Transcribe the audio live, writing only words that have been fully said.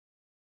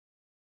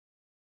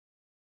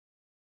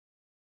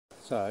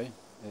So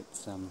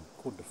it's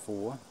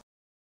 4:45.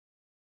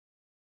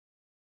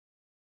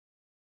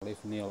 I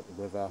left Neil at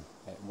the river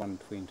at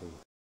 1:20.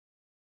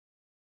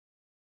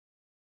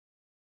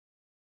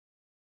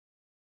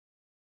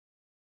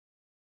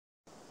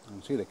 You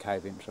can see the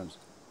cave entrance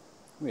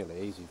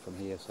really easy from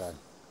here, so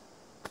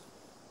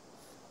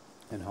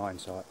in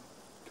hindsight,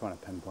 trying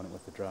to pinpoint it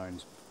with the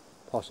drones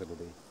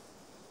possibly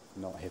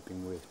not have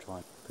been worth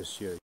trying to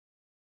pursue.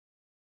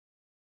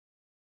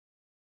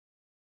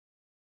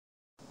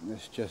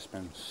 It's just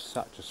been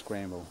such a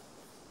scramble.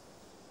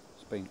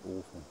 It's been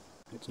awful.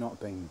 It's not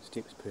been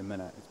steps per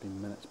minute, it's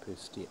been minutes per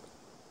step.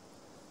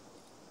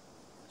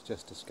 It's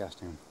just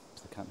disgusting.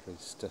 The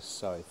country's just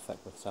so thick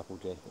with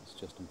supplejack, it's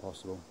just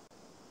impossible.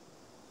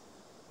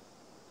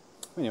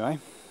 Anyway,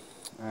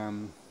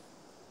 so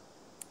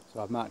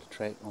I've marked a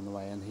track on the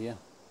way in here.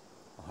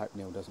 I hope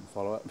Neil doesn't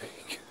follow it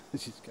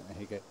because he's going to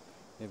have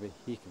a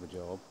heck of a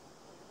job.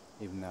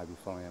 Even though he'll be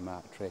following a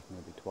marked track and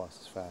he'll be twice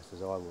as fast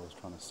as I was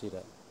trying to set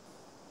it.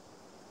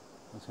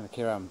 I'm just going to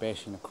carry on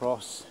bashing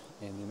across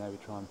and then maybe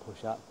try and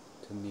push up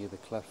to near the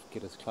cliff,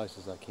 get as close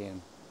as I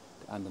can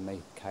to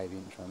underneath the cave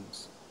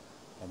entrance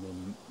and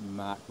then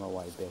mark my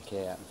way back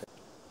out.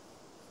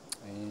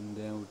 And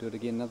we'll do it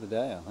again another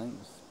day, I think.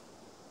 That's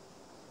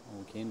all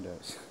we can do.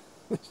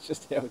 It's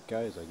just how it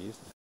goes, I guess.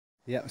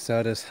 Yep, so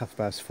it is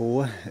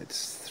 4:30.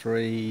 It's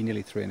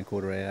nearly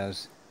 3¼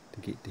 hours to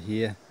get to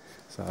here.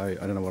 So I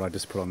don't know what I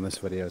just put on this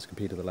video as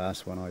compared to the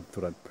last one. I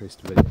thought I'd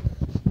pressed video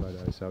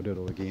photo, so I'll do it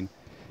all again.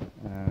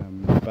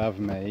 Above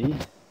me,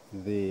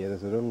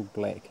 there's a little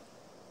black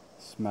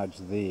smudge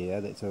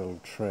there. That's a little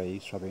tree,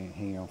 shrubby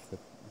hanging off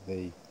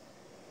the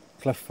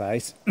cliff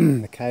face.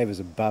 The cave is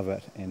above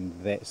it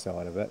and that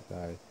side of it.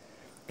 So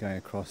going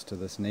across to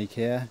this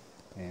kneecaw,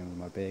 and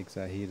my bags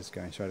are here, just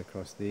going straight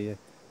across there.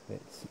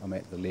 I'm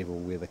at the level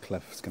where the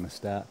cliff is going to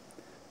start.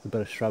 There's a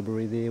bit of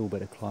shrubbery there. We'll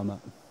better climb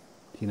up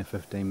 10 or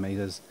 15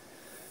 metres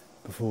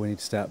before we need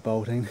to start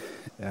bolting.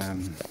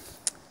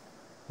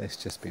 It's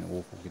just been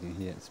awful getting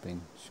here. It's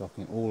been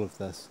shocking. All of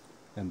this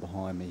and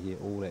behind me here,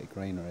 all that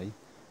greenery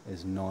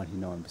is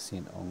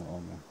 99%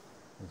 onga.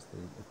 There's the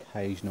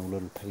occasional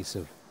little piece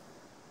of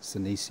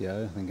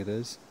senecio, I think it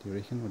is. Do you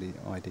reckon? What do you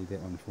ID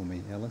that one for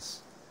me,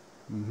 Alice?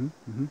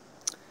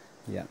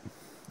 Yeah,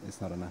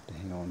 it's not enough to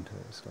hang on to.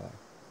 It's like,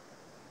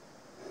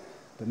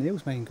 but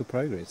Neil's making good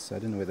progress, so I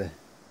don't know whether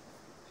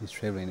he's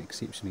travelling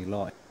exceptionally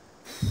light.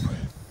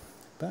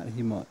 But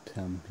he might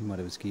have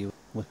his gear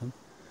with him.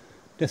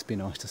 Just be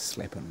nice to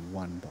slap in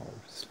one bowl,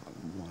 just like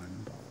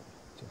one bowl.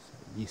 Just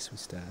yes, we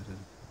started,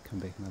 come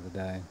back another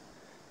day.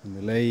 When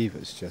we leave,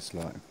 it's just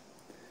like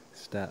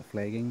start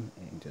flagging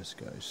and just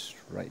go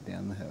straight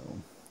down the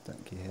hill.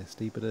 Don't care how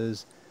steep it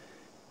is.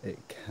 It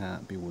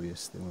can't be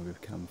worse than where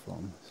we've come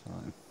from. It's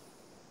like,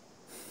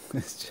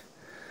 it's just,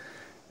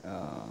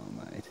 oh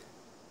mate,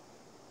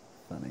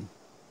 funny.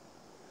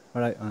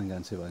 Alright, I'm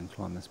going to see if I can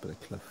climb this bit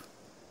of cliff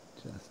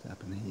just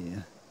up in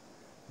here.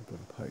 A bit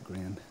of poke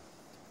ground.